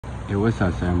Hey, what's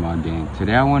up, Sam Dan?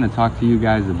 Today I want to talk to you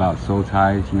guys about soul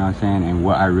ties, you know what I'm saying, and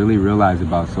what I really realized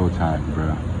about soul ties,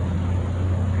 bro.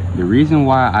 The reason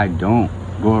why I don't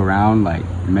go around like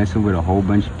messing with a whole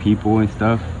bunch of people and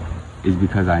stuff is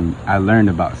because I learned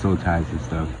about soul ties and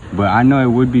stuff. But I know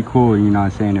it would be cool, you know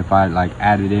what I'm saying, if I like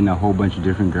added in a whole bunch of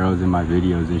different girls in my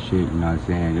videos and shit, you know what I'm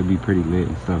saying. It'd be pretty lit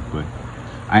and stuff, but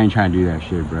I ain't trying to do that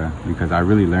shit, bro, because I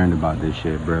really learned about this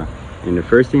shit, bro. And the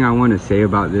first thing I want to say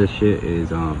about this shit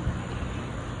is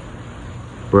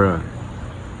bruh,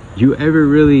 you ever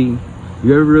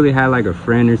really had like a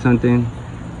friend or something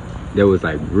that was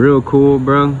like real cool,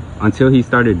 bro, until he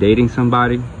started dating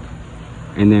somebody,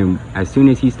 and then as soon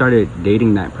as he started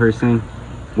dating that person,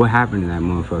 what happened to that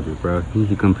motherfucker, bro?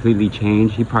 He completely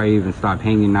changed. He probably even stopped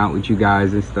hanging out with you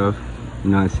guys and stuff, you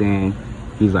know what I'm saying.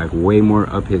 He's like way more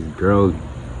up his girl's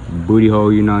booty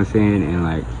hole, you know what I'm saying, and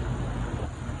like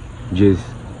just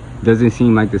doesn't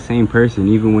seem like the same person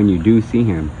even when you do see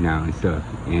him now and stuff.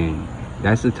 And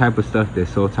that's the type of stuff that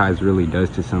soul ties really does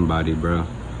to somebody, bro.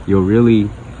 You'll really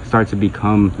start to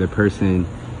become the person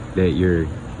that you're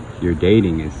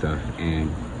dating and stuff.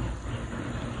 And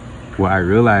what I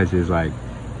realized is like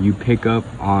you pick up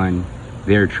on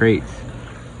their traits,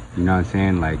 you know what I'm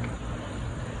saying. Like,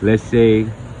 let's say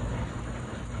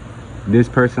this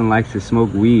person likes to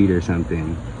smoke weed or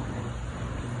something,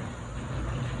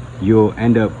 you'll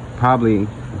end up probably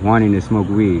wanting to smoke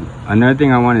weed. Another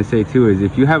thing I want to say too is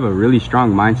if you have a really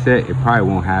strong mindset, it probably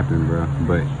won't happen, bro.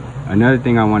 But another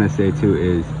thing I want to say too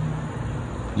is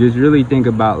just really think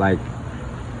about like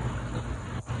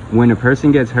when a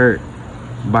person gets hurt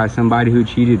by somebody who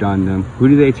cheated on them, who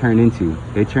do they turn into?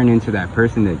 They turn into that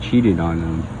person that cheated on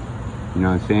them, you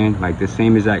know what I'm saying. Like the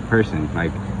same exact person.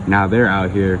 Like now they're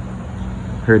out here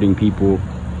hurting people,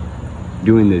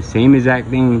 doing the same exact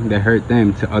thing that hurt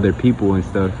them to other people and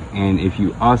stuff. And if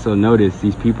you also notice,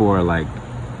 these people are like,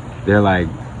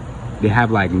 they have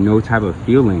like no type of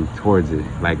feeling towards it.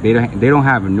 Like they don't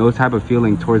have no type of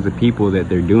feeling towards the people that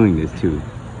they're doing this to,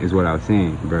 is what I was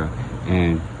saying, bro.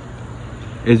 And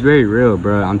it's very real,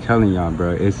 bro. I'm telling y'all,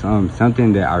 bro. It's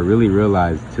something that I really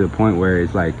realized to the point where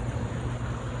it's like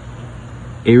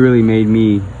it really made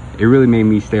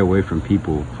me stay away from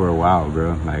people for a while,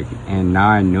 bro. Like, and now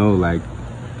I know like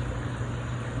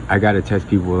I gotta test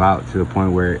people out to the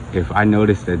point where if I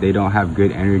notice that they don't have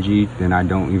good energy, then I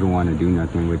don't even want to do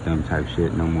nothing with them type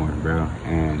shit no more, bro.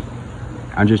 And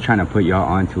I'm just trying to put y'all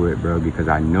onto it, bro, because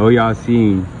I know y'all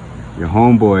seen your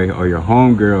homeboy or your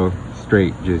homegirl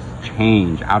straight just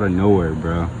change out of nowhere,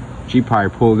 bro. She probably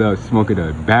pulled up smoking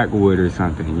a backwood or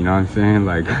something, you know what I'm saying?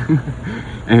 Like,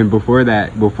 and before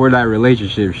that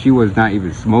relationship, she was not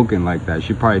even smoking like that.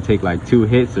 She probably take like 2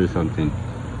 hits or something.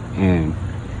 And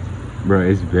bro,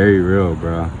 it's very real,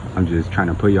 bro. I'm just trying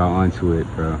to put y'all onto it,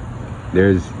 bro.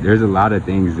 There's a lot of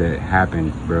things that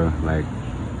happen, bro. Like,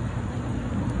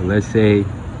 let's say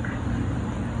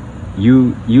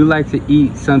you like to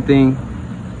eat something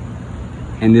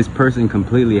and this person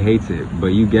completely hates it, but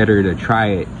you get her to try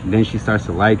it, then she starts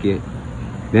to like it.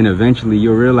 Then eventually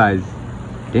you'll realize,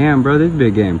 damn, bro, this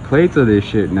bitch getting plates of this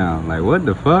shit now. Like, what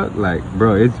the fuck? Like,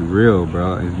 bro, it's real,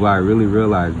 bro. It's what I really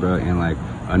realized, bro. And like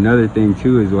another thing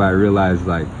too is what I realized,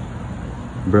 like,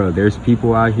 bro, there's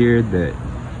people out here that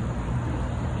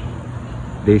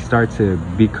they start to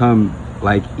become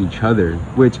like each other,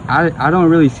 which I don't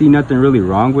really see nothing really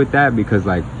wrong with that, because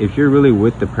like if you're really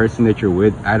with the person that you're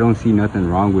with, I don't see nothing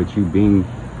wrong with you being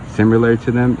similar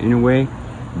to them in a way.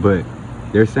 But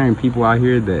there's certain people out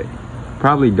here that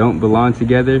probably don't belong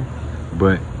together,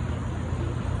 but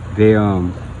they're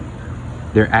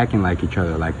acting like each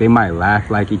other. Like they might laugh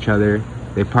like each other,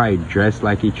 they probably dress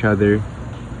like each other,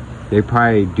 they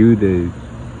probably do the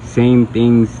same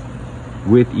things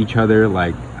with each other.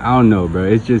 Like, I don't know, bro.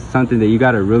 It's just something that you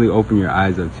gotta really open your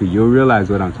eyes up to. You'll realize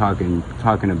what I'm talking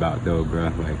about though, bro.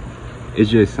 Like,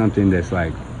 it's just something that's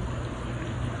like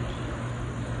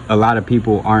a lot of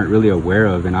people aren't really aware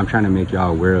of, and I'm trying to make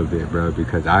y'all aware of it, bro,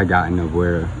 because I've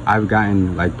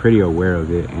gotten like pretty aware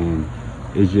of it, and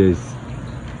it's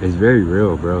very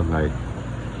real, bro. Like,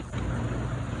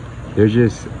 there's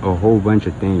just a whole bunch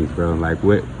of things, bro. Like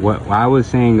what I was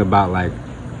saying about like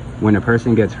when a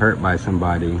person gets hurt by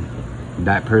somebody,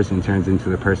 that person turns into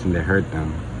the person that hurt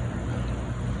them.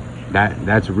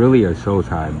 That's really a soul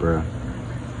tie, bro.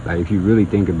 Like, if you really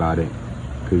think about it,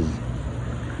 because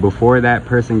before that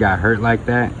person got hurt like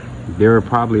that, they were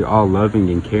probably all loving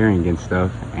and caring and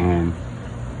stuff, and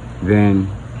then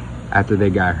after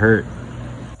they got hurt,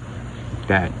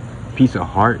 that piece of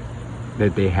heart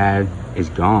that they had is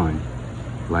gone.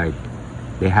 Like,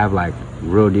 they have like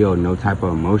real deal no type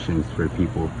of emotions for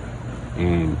people,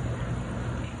 and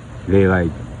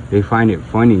they find it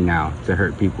funny now to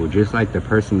hurt people, just like the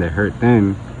person that hurt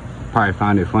them probably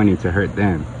found it funny to hurt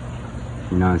them.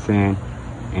 You know what I'm saying?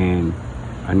 And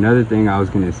another thing I was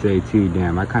gonna say too,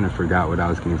 damn, I kind of forgot what I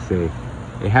was gonna say.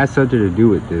 It has something to do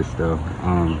with this though.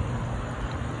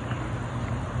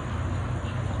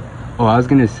 I was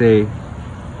gonna say,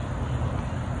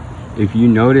 if you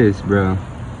notice, bro,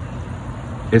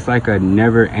 it's like a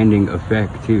never-ending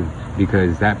effect too,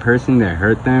 because that person that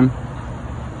hurt them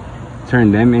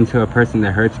turned them into a person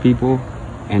that hurts people,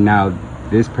 and now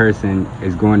this person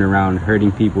is going around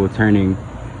hurting people, turning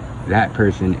that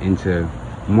person into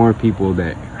more people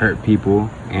that hurt people,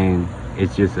 and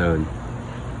it's just a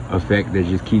effect that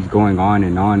just keeps going on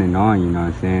and on and on, you know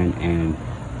what I'm saying? And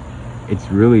it's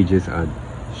really just a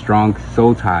strong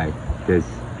soul tie that's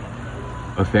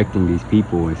affecting these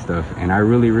people and stuff. And I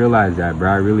really realized that, bro.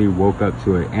 I really woke up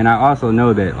to it. And I also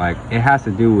know that, like, it has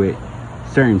to do with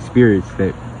certain spirits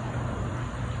that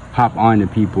hop on to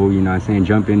people, you know what I'm saying,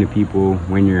 jump into people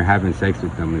when you're having sex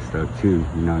with them and stuff too,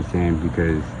 you know what I'm saying?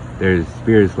 Because there's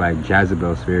spirits like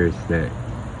Jezebel spirits that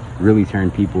really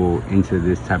turn people into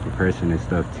this type of person and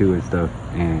stuff too and stuff.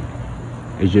 And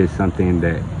it's just something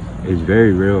that is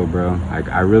very real, bro. Like,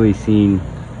 I really seen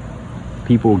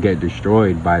people get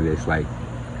destroyed by this. Like,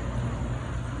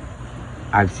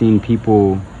 I've seen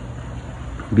people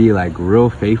be like real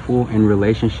faithful in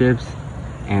relationships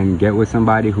and get with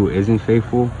somebody who isn't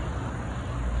faithful,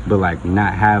 but like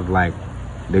not have like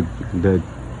the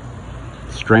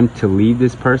strength to leave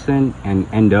this person and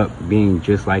end up being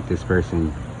just like this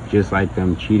person, just like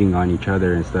them, cheating on each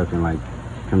other and stuff. And like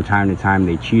from time to time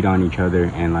they cheat on each other,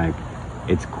 and like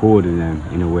it's cool to them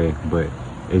in a way, but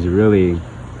it's really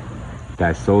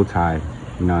that soul tie,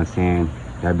 you know what I'm saying,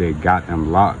 that bit got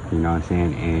them locked, you know what I'm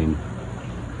saying.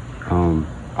 And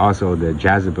also the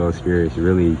Jezebel spirits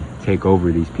really take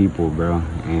over these people, bro,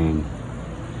 and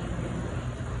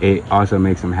it also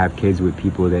makes them have kids with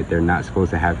people that they're not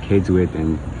supposed to have kids with,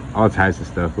 and all types of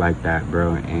stuff like that,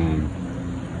 bro. And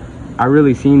I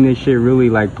really seen this shit really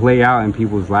like play out in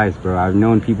people's lives, bro. I've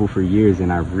known people for years,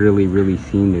 and I've really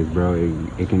seen this, bro.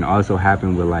 It can also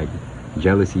happen with like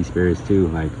jealousy spirits too.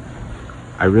 Like,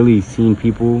 I really seen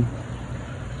people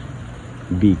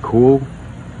be cool,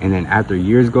 and then after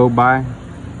years go by,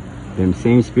 them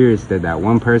same spirits that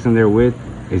one person they're with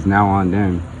is now on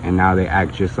them, and now they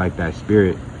act just like that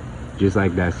spirit, just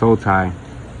like that soul tie,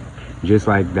 just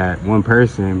like that one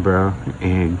person, bro.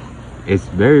 And it's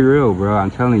very real, bro,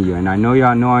 I'm telling you. And I know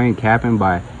y'all know I ain't capping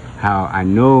by how I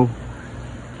know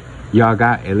y'all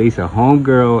got at least a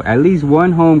homegirl, at least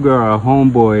one homegirl or a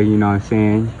homeboy, you know what I'm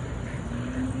saying,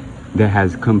 that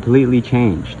has completely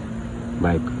changed,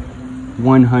 like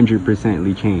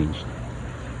 100%ly changed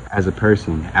as a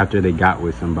person after they got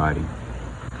with somebody.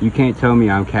 You can't tell me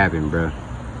I'm capping, bro.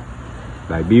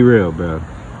 Like, be real, bro.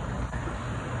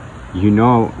 You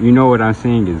know what I'm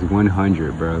saying is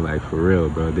 100, bro. Like, for real,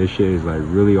 bro. This shit is like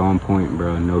really on point,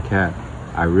 bro. No cap.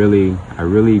 I really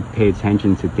pay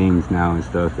attention to things now and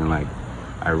stuff, and like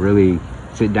I really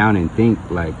sit down and think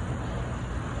like,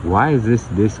 why is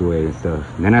this way and stuff.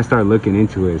 And then I start looking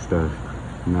into it and stuff,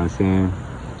 you know what I'm saying.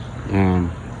 And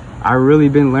I really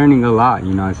been learning a lot,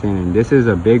 you know what I'm saying. And this is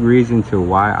a big reason to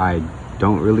why I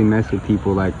don't really mess with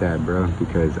people like that, bro,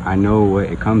 because I know what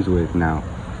it comes with now,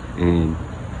 and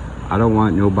I don't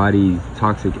want nobody's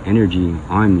toxic energy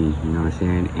on me, you know what I'm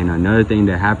saying. And another thing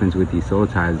that happens with these soul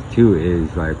ties too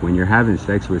is like when you're having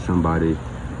sex with somebody,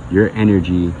 your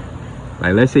energy,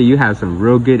 like let's say you have some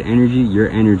real good energy, your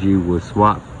energy will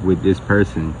swap with this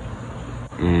person,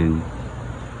 and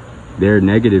their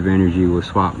negative energy will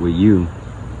swap with you.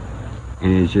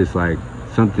 And it's just like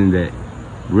something that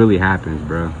really happens,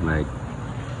 bro. Like,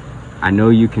 I know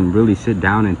you can really sit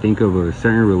down and think of a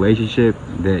certain relationship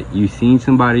that you've seen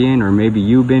somebody in, or maybe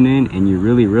you've been in, and you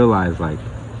really realize like,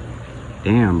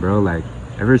 damn, bro, like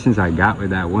ever since I got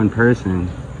with that one person,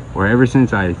 or ever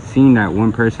since I seen that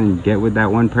one person get with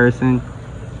that one person,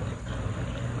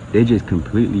 they just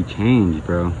completely changed,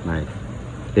 bro. Like,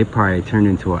 they probably turned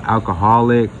into an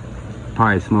alcoholic,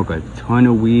 probably smoke a ton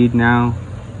of weed now,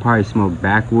 probably smoke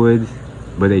backwoods,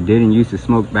 but they didn't used to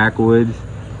smoke backwoods,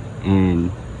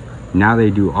 and now they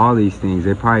do all these things.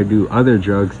 They probably do other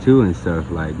drugs too and stuff,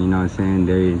 like, you know what I'm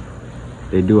saying,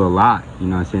 they do a lot, you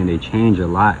know what I'm saying, they change a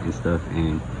lot and stuff.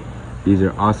 And these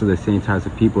are also the same types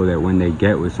of people that when they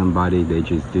get with somebody, they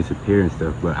just disappear and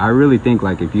stuff. But I really think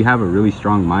like if you have a really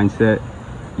strong mindset,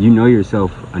 you know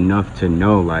yourself enough to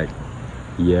know like,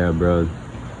 yeah, bro,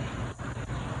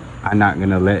 I'm not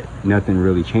gonna let nothing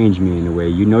really change me in a way.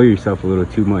 You know yourself a little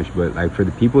too much. But like for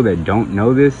the people that don't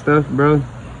know this stuff, bro,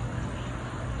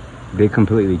 they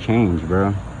completely change,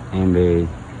 bro. and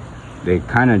they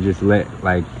kind of just let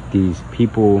like these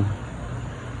people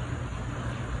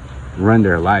run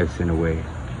their lives in a way,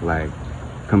 like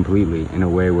completely, in a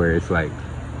way where it's like,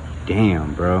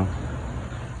 damn, bro,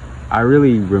 I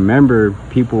really remember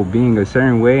people being a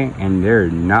certain way and they're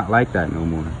not like that no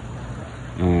more.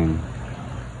 And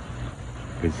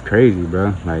it's crazy,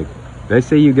 bro. Like, let's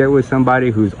say you get with somebody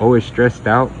who's always stressed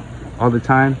out all the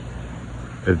time.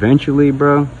 Eventually,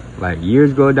 bro, like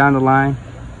years go down the line,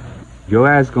 your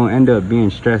ass gonna end up being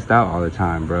stressed out all the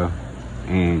time, bro.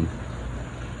 And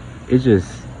it's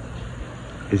just,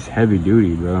 it's heavy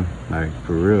duty, bro. Like,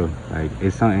 for real. Like,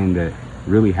 it's something that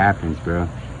really happens, bro.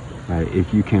 Like,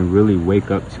 if you can really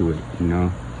wake up to it, you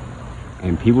know.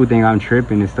 And people think I'm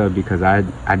tripping and stuff because I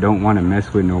don't want to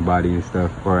mess with nobody and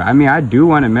stuff. Or, I mean, I do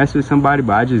want to mess with somebody,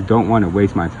 but I just don't want to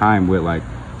waste my time with, like,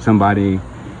 somebody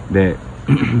that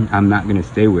I'm not going to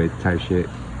stay with type shit.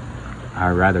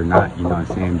 I'd rather not, you know what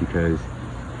I'm saying? Because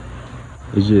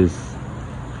it's just,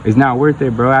 it's not worth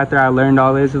it, bro. After I learned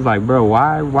all this, it's like, bro,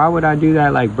 why would I do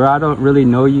that? Like, bro, I don't really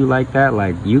know you like that.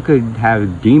 Like, you could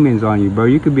have demons on you, bro.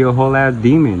 You could be a whole ass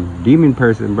demon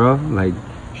person, bro. Like,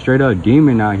 straight up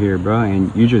demon out here, bro,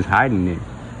 and you're just hiding it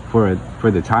for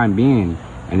the time being.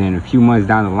 And then a few months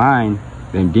down the line,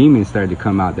 then demons start to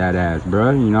come out that ass,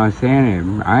 bro. You know what I'm saying?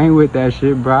 And I ain't with that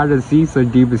shit, bro. I just see some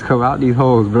demons come out these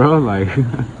holes, bro. Like,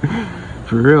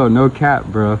 for real, no cap,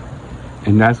 bro.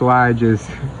 And that's why I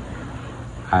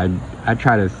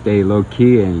try to stay low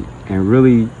key and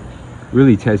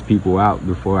really test people out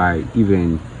before I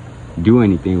even do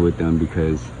anything with them.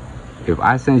 Because if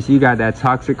I sense you got that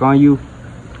toxic on you,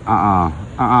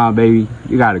 baby,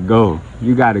 you gotta go.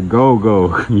 You gotta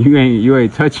go. You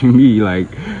ain't touching me. Like,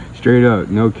 straight up,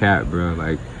 no cap, bro.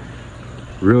 Like,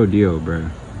 real deal, bro.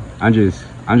 I'm just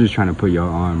trying to put y'all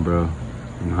on, bro.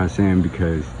 You know what I'm saying?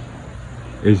 Because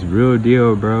it's real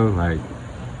deal, bro. Like,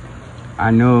 I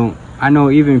know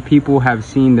even people have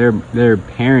seen their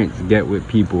parents get with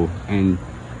people, and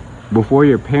before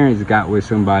your parents got with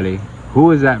somebody, who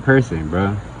was that person,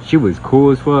 bro? She was cool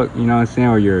as fuck, you know what I'm saying?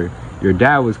 Or your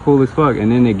dad was cool as fuck,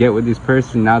 and then they get with this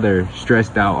person, now they're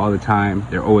stressed out all the time.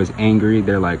 They're always angry.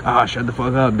 They're like, oh, shut the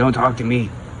fuck up, don't talk to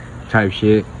me type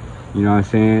shit, you know what I'm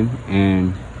saying?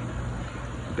 And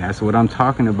that's what I'm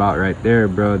talking about right there,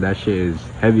 bro. That shit is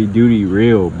heavy duty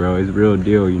real, bro. It's real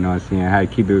deal, you know what I'm saying? I had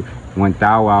to keep it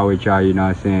 1,000 with y'all, you know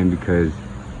what I'm saying? Because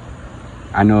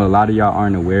I know a lot of y'all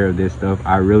aren't aware of this stuff.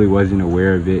 I really wasn't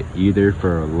aware of it either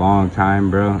for a long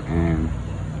time, bro. And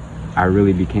I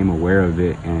really became aware of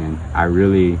it, and I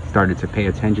really started to pay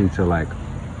attention to, like,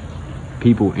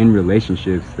 people in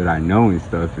relationships that I know and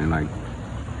stuff, and like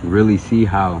really see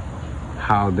how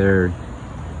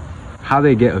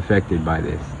they get affected by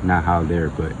this. Not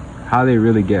but how they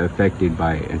really get affected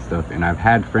by it and stuff. And I've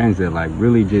had friends that like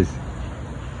really just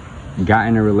got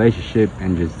in a relationship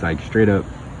and just like straight up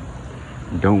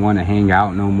don't want to hang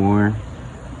out no more,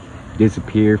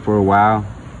 disappear for a while,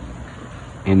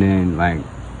 and then like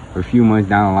a few months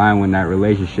down the line when that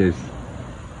relationship's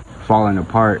falling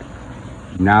apart,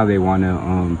 now they want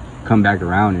to come back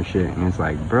around and shit. And it's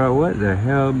like, bro, what the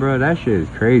hell, bro? That shit is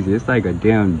crazy. It's like a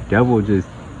damn devil just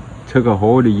took a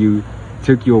hold of you,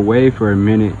 took you away for a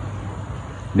minute,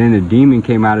 then the demon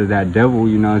came out of that devil,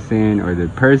 you know what I'm saying, or the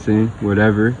person,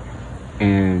 whatever,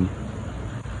 and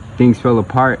things fell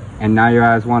apart, and now your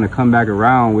ass want to come back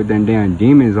around with them damn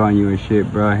demons on you and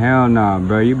shit, bro. Hell nah,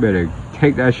 bro. You better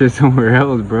take that shit somewhere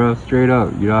else, bro. Straight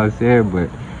up, you know what I'm saying? But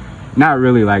not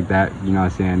really like that, you know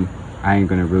what I'm saying? I ain't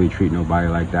gonna really treat nobody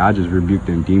like that. I just rebuke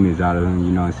them demons out of them,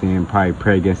 you know what I'm saying? Probably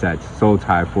pray against that soul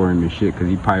tie for him and shit, because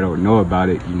he probably don't know about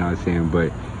it, you know what I'm saying?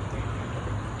 But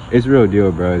it's real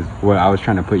deal, bro. It's what I was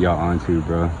trying to put y'all onto,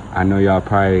 bro. I know y'all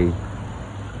probably,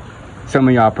 some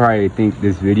of y'all probably think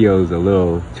this video is a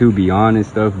little too beyond and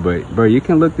stuff, but bro, you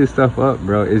can look this stuff up,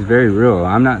 bro. It's very real.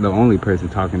 I'm not the only person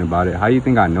talking about it. How you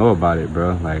think I know about it,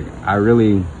 bro? Like, I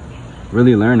really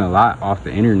learn a lot off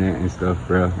the internet and stuff,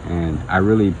 bro. And I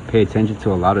really pay attention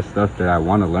to a lot of stuff that I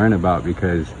want to learn about,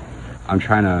 because I'm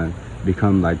trying to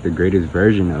become like the greatest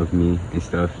version of me and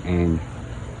stuff. And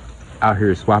out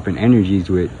here swapping energies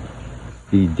with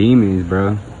these demons,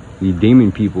 bro. These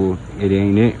demon people, it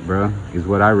ain't it, bro, is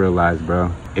what I realized,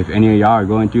 bro. If any of y'all are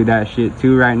going through that shit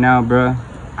too right now, bro,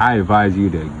 I advise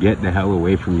you to get the hell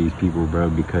away from these people,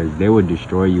 bro, because they will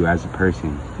destroy you as a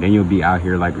person. Then you'll be out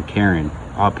here like a Karen,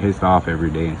 all pissed off every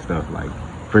day and stuff, like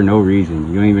for no reason.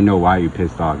 You don't even know why you're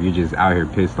pissed off. You're just out here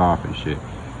pissed off and shit.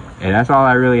 And that's all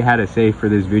I really had to say for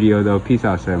this video, though. Peace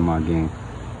out, 7 Mile Gang.